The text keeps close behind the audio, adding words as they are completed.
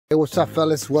Hey, what's up,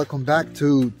 fellas? Welcome back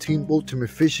to Team Ultimate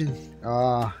Fishing.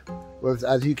 Well,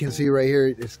 as you can see right here,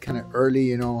 it's kind of early,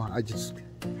 you know. I just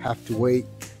have to wait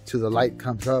till the light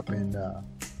comes up, and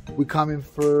we coming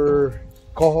for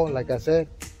coho, like I said,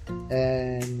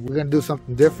 and we're gonna do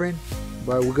something different,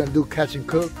 but we're gonna do catch and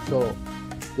cook. So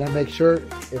we're gonna make sure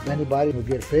if anybody will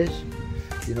get fish,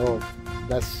 you know,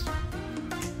 that's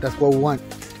what we want.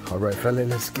 All right, fella,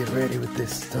 let's get ready with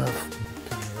this stuff.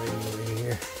 Ready over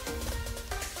here.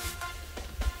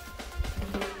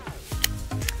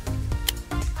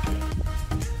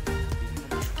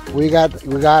 We got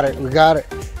it.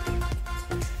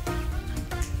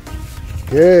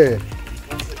 Good.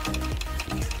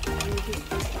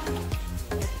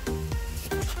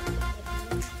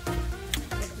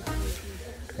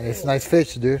 And it's a nice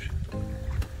fish, dude.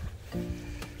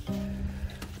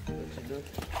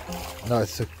 No,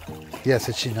 it's a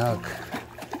Chinook.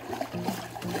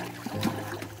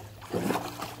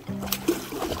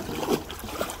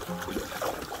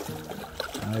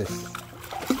 Nice.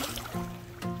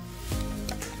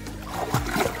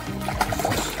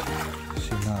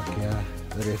 Chinook, yeah,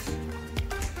 it is.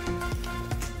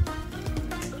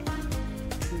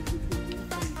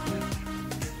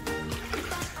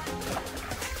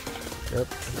 Yep.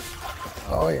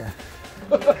 Oh yeah.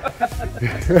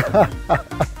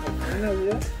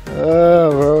 Oh,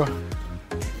 bro.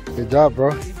 Good job, bro.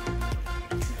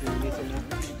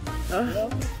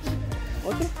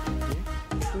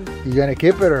 You gonna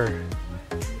keep it or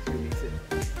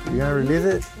you gonna release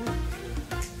it?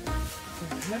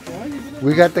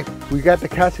 We got the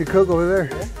catch and cook over there.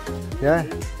 Yeah.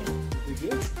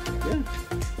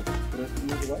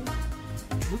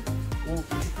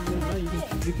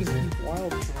 You can keep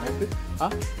wild.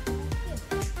 Huh?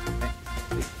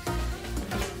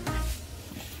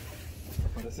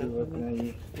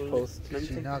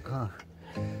 Chinook, huh?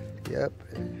 Yep.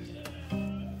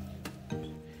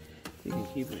 You can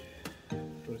keep it.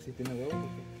 Pero si tiene huevo,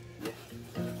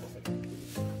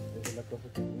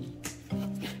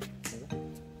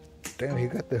 Damn, he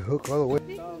got the hook all the way.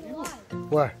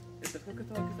 What?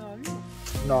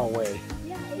 No way.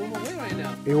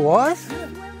 It was?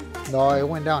 No, it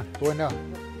went down. It went down.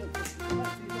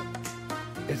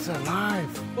 It's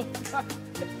alive. What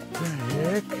the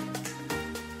heck?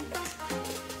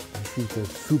 These are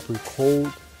super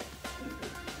cold.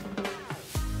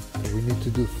 So we need to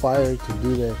do fire to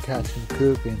do the catch and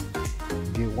cook and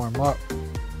get warm up.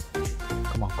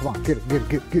 Come on, get it. Get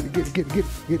it.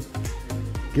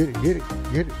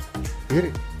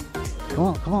 Come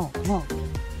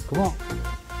on.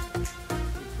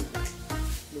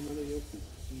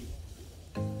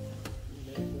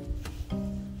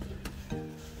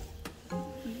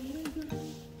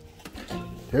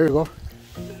 There you go.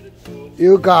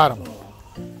 You got him.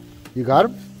 You got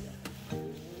him?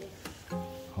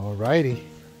 Alrighty.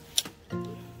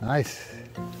 Nice.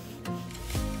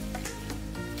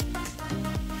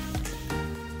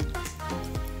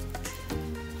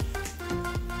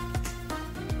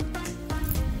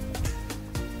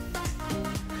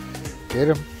 Get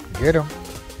him.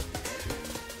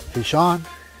 Fish on.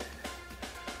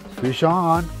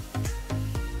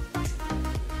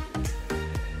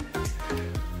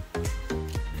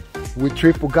 We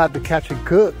triple got the catch and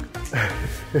cook.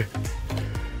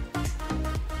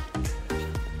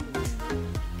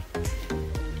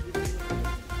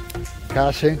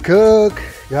 Catch and cook,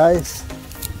 guys.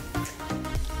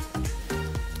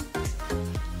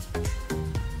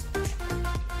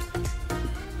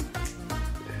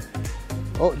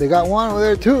 Oh, they got one over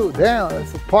there too. Damn,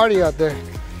 it's a party out there.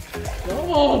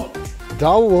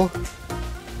 Double.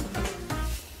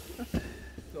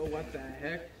 So what the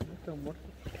heck?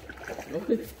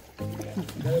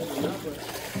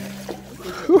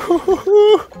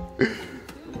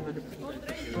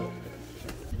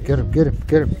 Get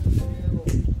him.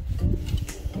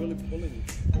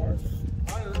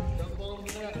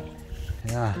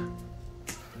 Yeah.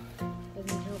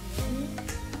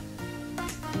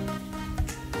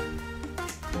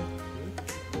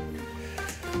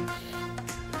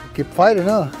 Keep fighting,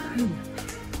 huh?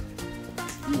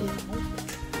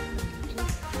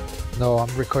 No,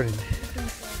 I'm recording.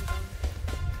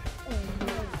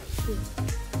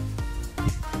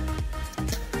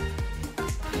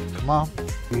 Come on.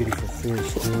 Beautiful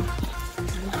fish, dude.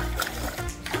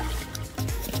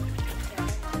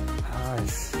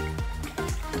 Nice.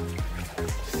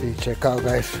 See, check out,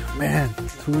 guys. Man,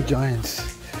 2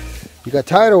 giants. You got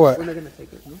tired or what? We're not gonna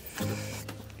take it, no?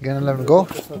 You gonna let him go?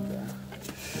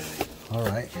 All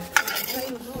right.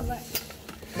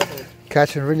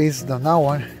 Catch and release on that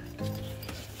one.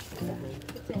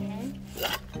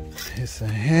 It's a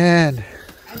hand.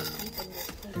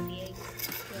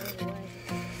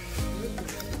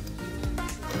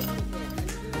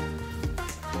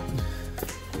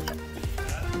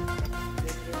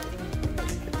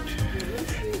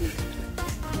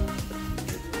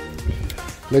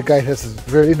 Look guys, that's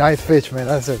a really nice fish, man.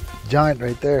 That's a giant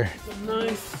right there.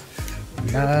 Nice.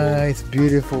 Nice,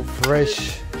 beautiful,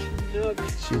 fresh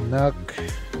Chinook.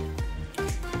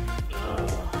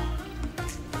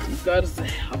 You got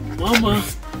a mama.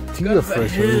 Teal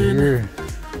fresh over here.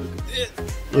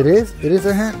 It is? It is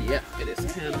a hen? Yeah, it is a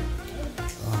hen.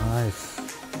 Oh, nice.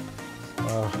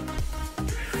 Wow.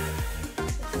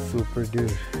 Super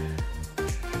dude.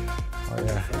 Oh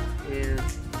yeah. And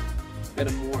got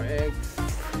him more eggs.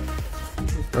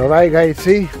 Alright guys,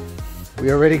 see? We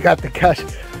already got the catch.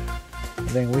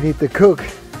 Then we need to cook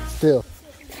still.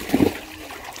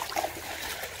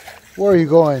 Where are you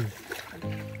going?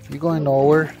 You going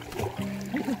nowhere?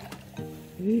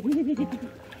 You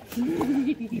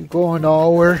going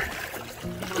nowhere?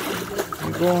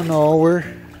 You going nowhere?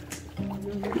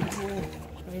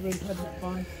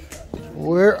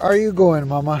 Where are you going,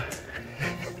 Mama?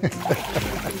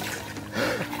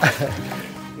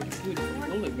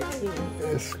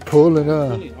 It's pulling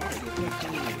up.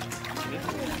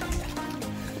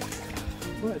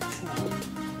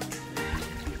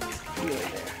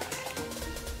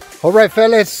 All right,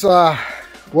 fellas.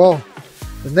 Well,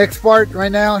 the next part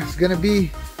right now is gonna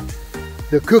be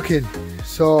the cooking.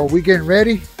 So we getting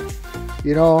ready.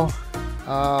 You know,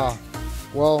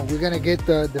 well, we're gonna get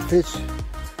the fish.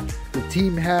 The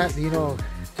team had, you know,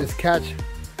 just catch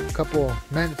a couple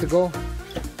minutes ago.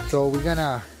 So we're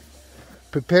gonna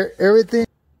prepare everything.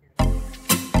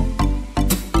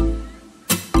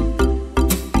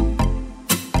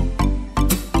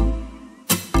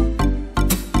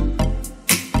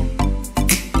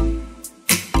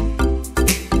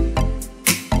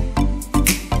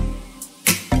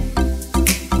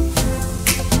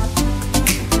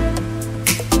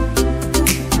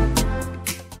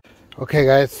 Okay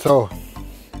guys, so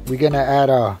we're gonna add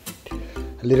a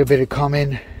little bit of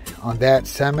cumin on that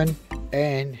salmon,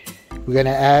 and we're gonna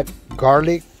add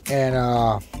garlic and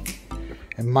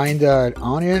mind the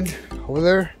onion over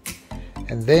there,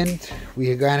 and then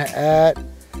we're gonna add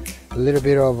a little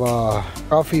bit of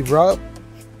coffee rub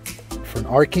from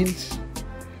Arkins.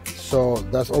 So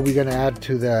that's all we're gonna add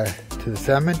to the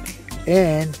salmon,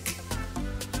 and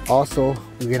also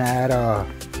we're gonna add a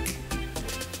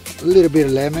little bit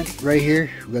of lemon right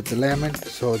here. We got the lemon,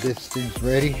 so this thing's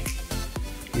ready.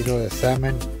 You know, the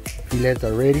salmon fillets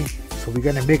are ready, so we're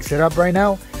gonna mix it up right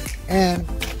now. And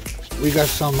we got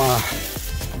some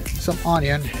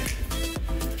onion.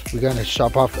 We're gonna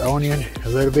chop off the onion a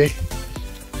little bit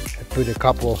and put a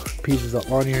couple pieces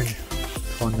of onion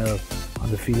on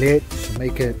the fillet to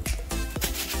make it,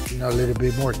 you know, a little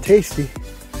bit more tasty.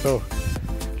 So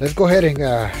let's go ahead and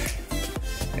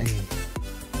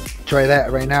try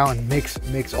that right now and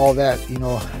mix all that, you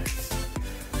know,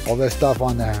 all that stuff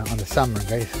on the salmon,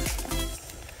 guys.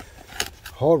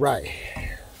 All right,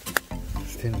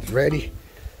 this thing's ready.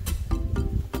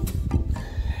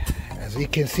 As you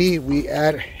can see, we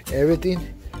add everything.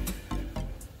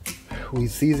 We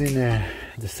season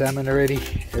the salmon already.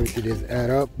 Everything is add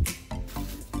up.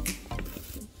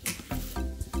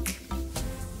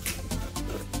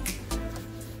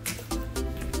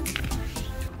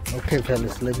 Okay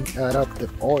fellas, let me add up the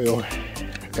oil.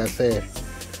 Like I said,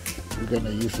 we're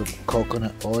gonna use some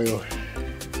coconut oil.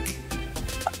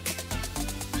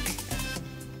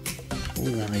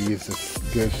 We're gonna use this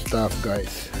good stuff,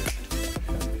 guys.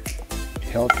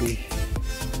 Healthy.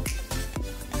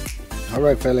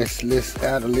 Alright fellas, let's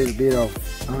add a little bit of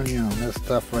onion on that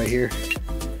stuff right here.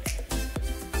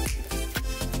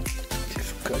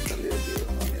 Just cut a little bit of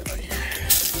onion right here.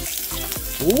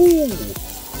 Ooh!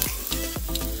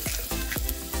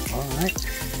 Alright.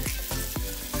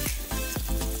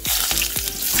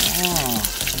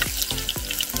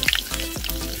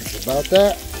 Think about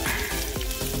that.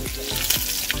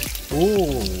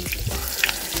 Ooh.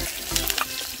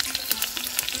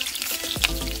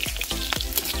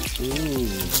 Ooh.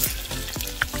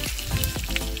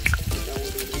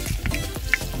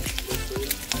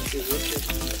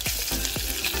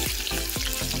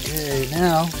 Okay,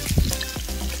 now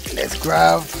let's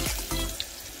grab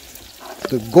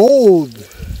the gold.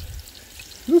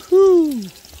 Woohoo!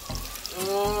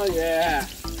 Oh yeah.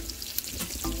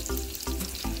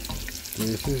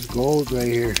 This is gold right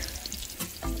here.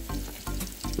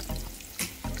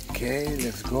 Okay,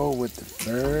 let's go with the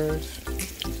first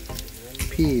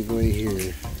piece right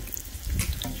here.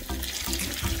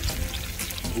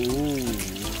 Ooh.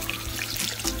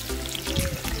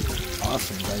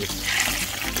 Awesome, guys.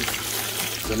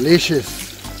 Delicious.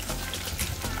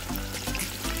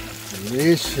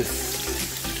 Delicious.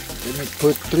 Let me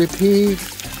put 3 peas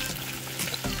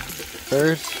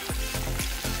first.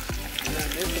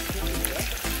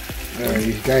 There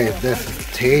you guys, this is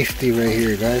tasty right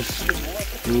here, guys.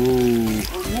 Ooh.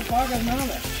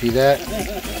 See that?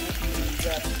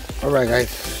 Alright, guys.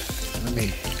 Let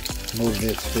me move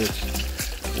this fish.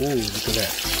 Ooh, look at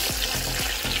that.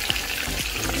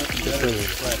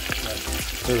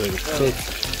 Really cooked.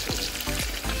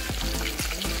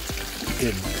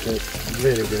 Getting cooked.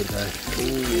 Really good, guys.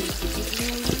 Ooh.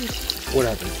 What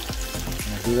happened?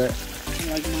 Can I do that?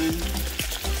 Like mine.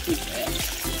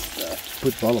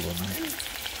 Put all of them, man.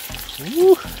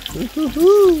 Woo!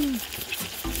 Woo-hoo-hoo!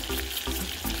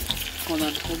 Hold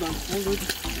on.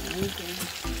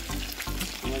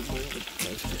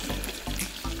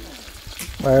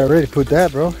 I already put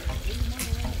that, bro.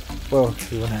 Well,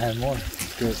 if you want to add more,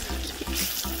 it's good.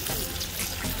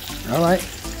 All right.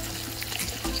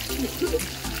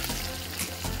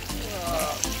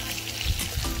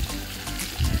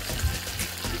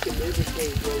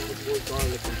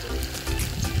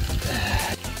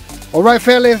 All right,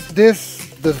 fellas,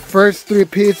 the first 3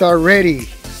 pieces are ready.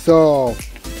 So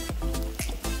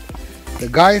the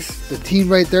guys, the team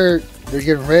right there, they're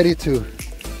getting ready to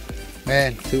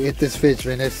eat this fish,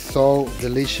 man. It's so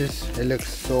delicious. It looks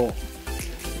so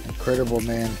incredible,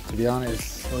 man, to be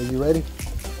honest. So you ready?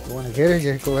 You want to get it?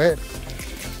 Yeah, go ahead.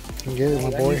 You can get it, my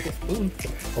boy.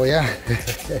 Oh yeah.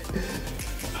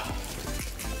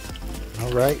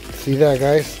 All right, see that,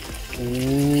 guys?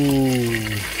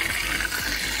 Ooh.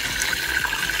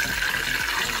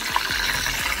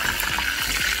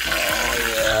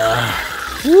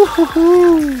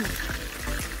 Woo-hoo-hoo.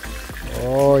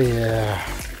 Oh yeah.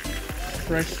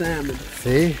 Fresh salmon.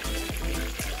 See?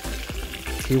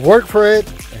 He worked for it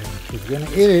and he's gonna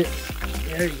eat it.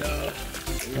 There you go.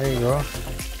 There you go.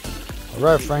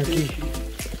 Alright, Frankie.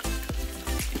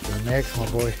 You're next, my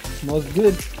boy. Smells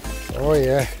good. Oh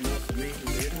yeah.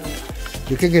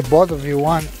 You can get both if you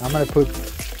want. I'm gonna put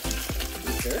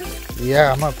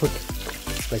I'm gonna put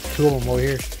like 2 of them over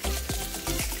here.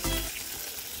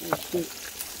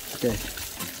 Okay.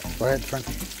 Go ahead,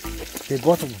 Frankie. Get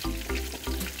both of them.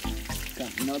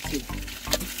 Got nothing.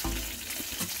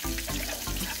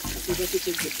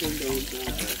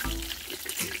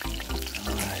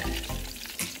 Alright.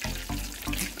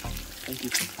 Thank you.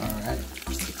 Alright.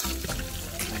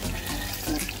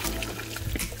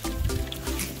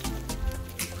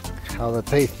 How the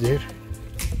taste, dude?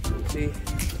 See?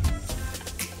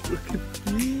 Look at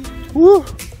these. Woo!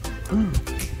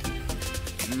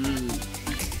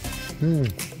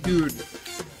 Dude,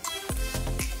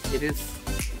 it is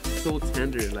so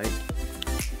tender. Like,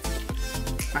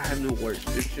 I have no words.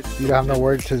 It's just You don't have no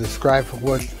words to describe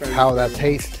how that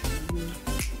tastes.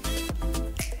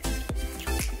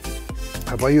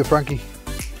 How about you, Frankie?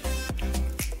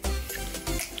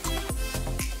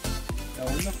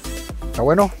 Está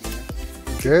bueno?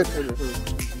 Good.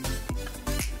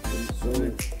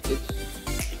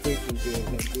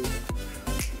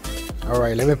 All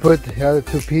right, let me put the other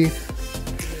 2 pieces.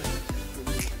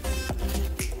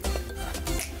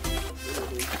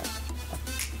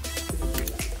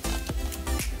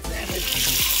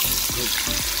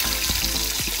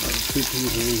 Two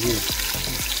pieces over here.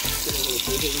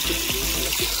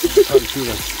 How to see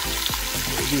that?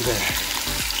 Do that.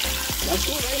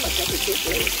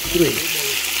 3.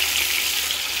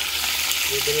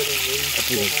 I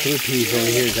put 3 pieces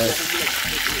over here, guys.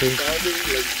 Okay.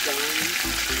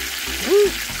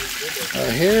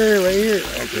 Here, right here.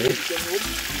 Okay.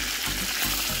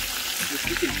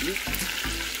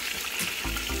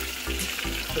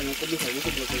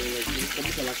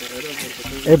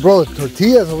 Hey, bro,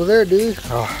 tortillas over there, dude.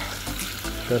 Oh,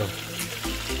 pero.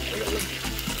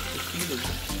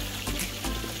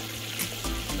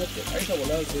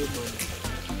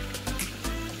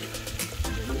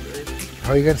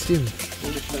 How are you gonna steam?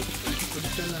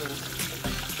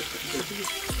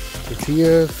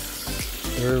 Tortillas,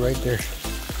 they're right there.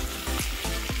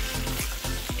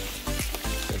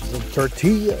 Some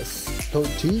tortillas.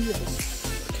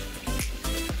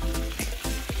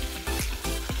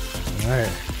 All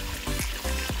right.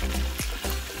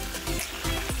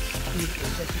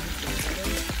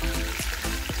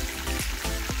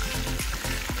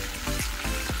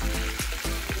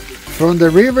 From the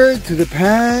river to the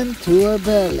pan to our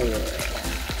belly.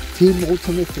 Team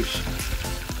Ultimate Fishing.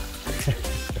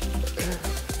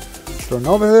 From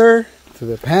over there to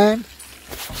the pan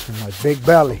to my big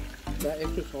belly. That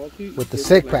extra salty with the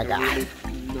sick pack. Like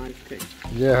really nice taste.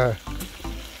 Yeah.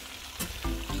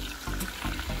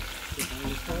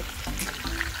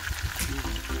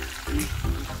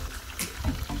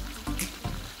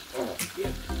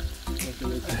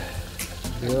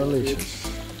 Delicious.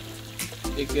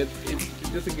 It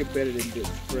doesn't get better than this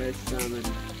fresh salmon,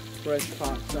 fresh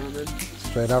caught salmon.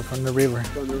 Straight out from the river.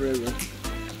 From the river.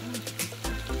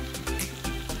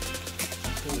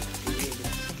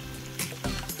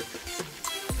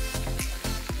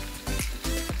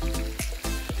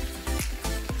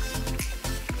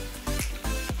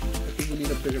 I think we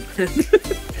need a bigger pan.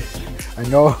 I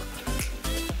know.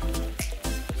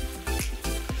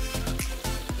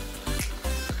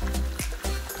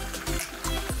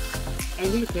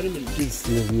 I'm gonna cut him in. Just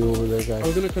the view over there, I guys.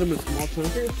 was gonna cut him in small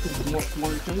chunks,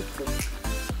 smaller chunks, but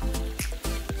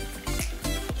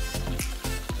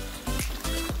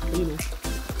you know.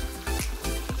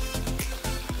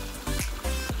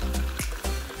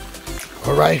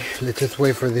 All right, let's just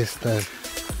wait for this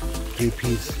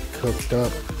 3-piece cooked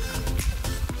up.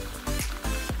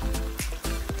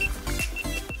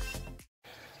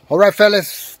 All right,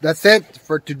 fellas, that's it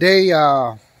for today.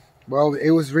 Well, it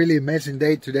was really amazing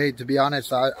day today. To be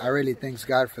honest, I really thank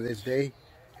God for this day,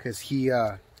 because He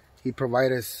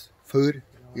provided us food,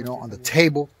 you know, on the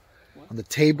table,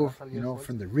 you know,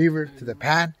 from the river to the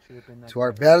pan to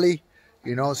our belly,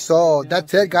 you know. So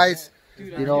that's it, guys.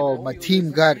 You know, my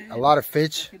team got a lot of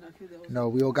fish. You know,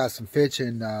 we all got some fish,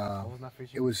 and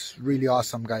it was really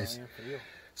awesome, guys.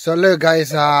 So look,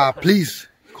 guys, please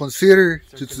consider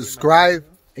to subscribe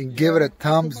and give it a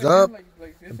thumbs up.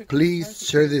 And please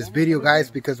share this video,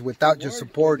 guys, because without your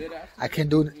support, I can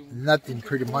do nothing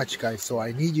pretty much, guys. So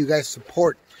I need you guys'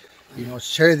 support. You know,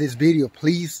 share this video.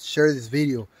 Please share this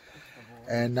video.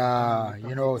 And,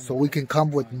 you know, so we can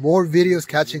come with more videos,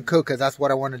 catch and cook, because that's what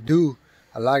I want to do.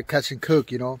 I like catch and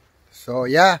cook, you know. So,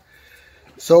 yeah.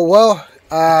 So, well,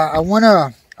 I want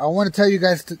to tell you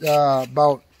guys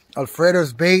about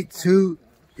Alfredo's bait, too.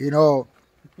 You know,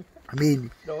 I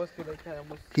mean,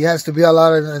 he has to be a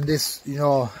lot in this, you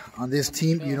know, on this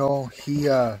team. You know, he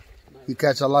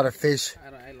catch a lot of fish,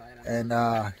 and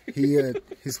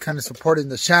he's kind of supporting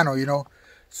the channel, you know.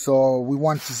 So we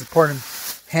want to support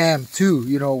him too,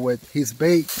 you know, with his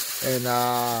bait. And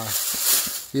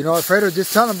you know, Alfredo,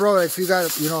 just tell him, bro, if you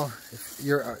got, you know, if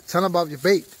you're tell him about your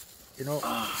bait, you know,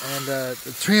 and the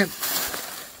shrimp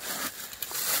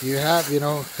you have, you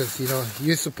know, because you know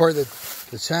you support the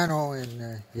channel,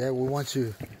 and yeah, we want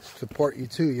to support you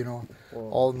too, you know.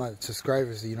 All my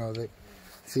subscribers, you know, they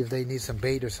see if they need some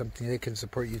bait or something, they can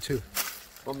support you too.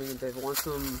 Well, I mean, if they want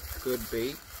some good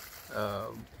bait,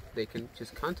 they can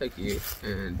just contact you,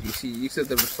 and you said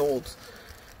the results.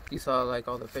 You saw like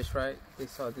all the fish, right? They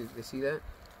see that.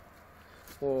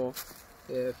 Well,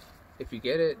 if you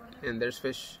get it and there's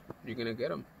fish, you're gonna get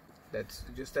them. That's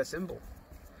just that simple.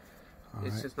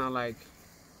 It's just not like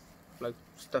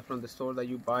stuff from the store that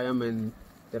you buy them and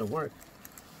they don't work.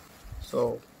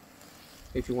 So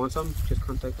if you want some, just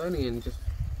contact Lenny and just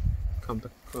come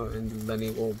back, and Lenny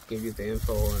will give you the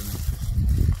info, and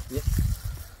yeah.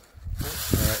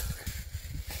 Alright.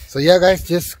 So yeah, guys,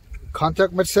 just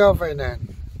contact myself, and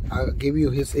then I'll give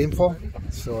you his info.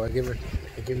 So I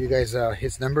give you guys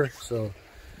his number, so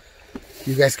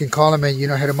you guys can call him and, you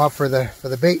know, hit him up for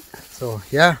the bait. So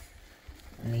yeah,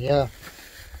 and yeah,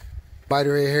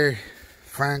 biter right here.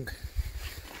 Frank,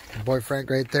 my boy Frank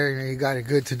right there, he got it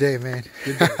good today, man.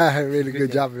 Good job. Really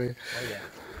good job, man. Oh, yeah.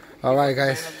 All right,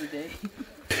 guys.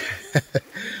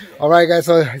 All right, guys.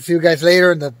 So I'll see you guys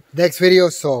later in the next video.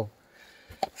 So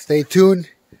stay tuned.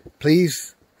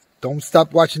 Please don't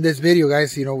stop watching this video,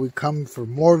 guys. You know, we come for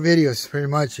more videos, pretty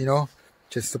much, you know.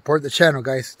 Just support the channel,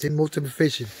 guys. Team Ultimate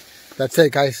Fishing. That's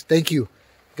it, guys. Thank you.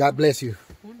 God bless you.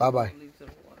 Bye-bye.